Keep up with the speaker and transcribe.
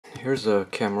Here's a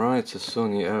camera, it's a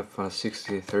Sony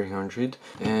A6300,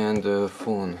 and a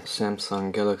phone,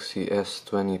 Samsung Galaxy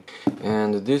S20.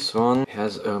 And this one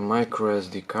has a micro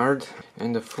SD card,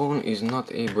 and the phone is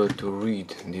not able to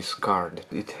read this card.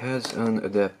 It has an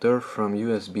adapter from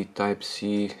USB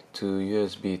Type-C to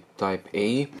USB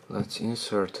Type-A. Let's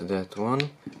insert that one.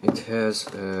 It has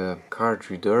a card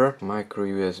reader, micro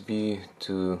USB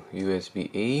to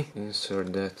USB-A.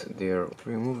 Insert that there.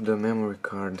 Remove the memory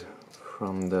card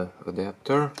from the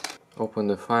adapter. Open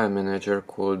the file manager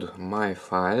called My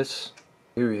Files.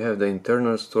 Here we have the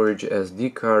internal storage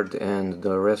SD card, and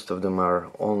the rest of them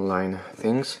are online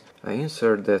things. I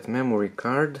insert that memory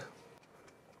card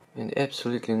and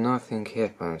absolutely nothing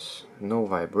happens. No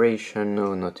vibration,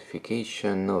 no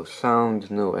notification, no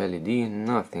sound, no LED,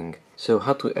 nothing. So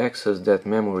how to access that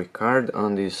memory card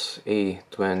on this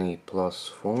A20 Plus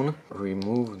phone?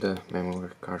 Remove the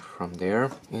memory card from there,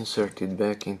 insert it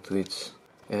back into its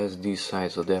SD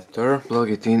size adapter, plug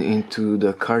it into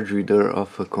the card reader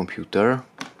of a computer,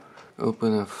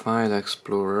 open a file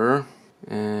explorer,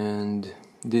 and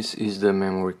this is the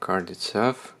memory card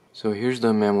itself. So here's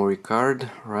the memory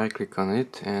card, right click on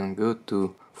it and go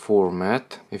to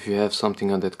Format. If you have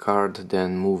something on that card,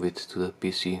 then move it to the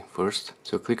PC first.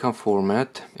 So click on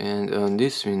Format, and on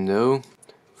this window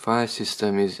file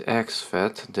system is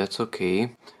exFAT, that's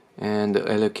okay, and the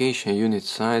allocation unit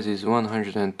size is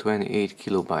 128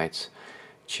 kilobytes.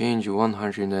 Change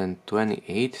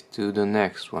 128 to the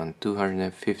next one,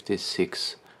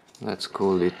 256. Let's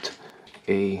call it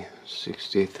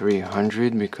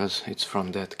A6300 because it's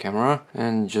from that camera,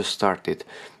 and just start it.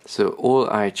 So all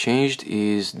I changed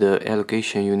is the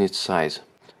allocation unit size.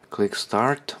 Click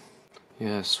Start.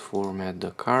 Yes, format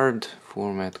the card,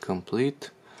 format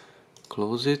complete,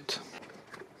 close it.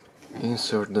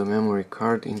 Insert the memory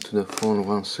card into the phone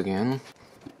once again.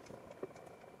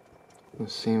 The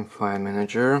same file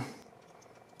manager.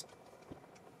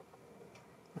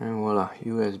 And voila,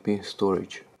 USB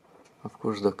storage. Of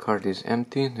course the card is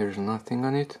empty, there's nothing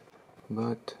on it,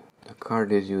 but the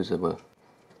card is usable.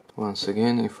 Once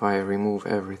again, if I remove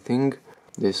everything,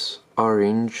 this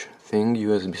orange thing,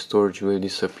 USB storage, will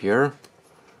disappear.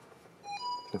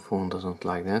 The phone doesn't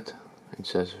like that. It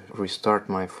says restart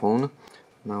my phone.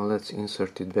 Now let's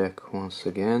insert it back once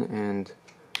again, and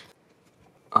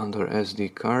under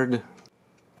SD card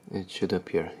it should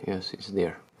appear. Yes, it's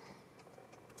there.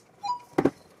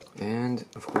 And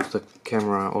of course the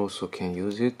camera also can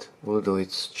use it, although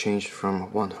it's changed from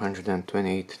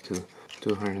 128 to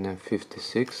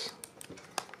 256.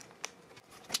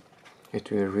 It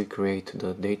will recreate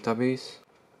the database,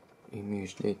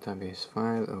 image database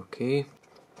file. Okay,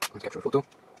 let's capture a photo,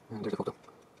 and there's a photo.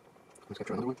 Let's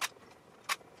capture another one.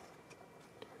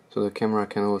 So the camera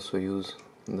can also use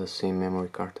the same memory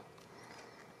card.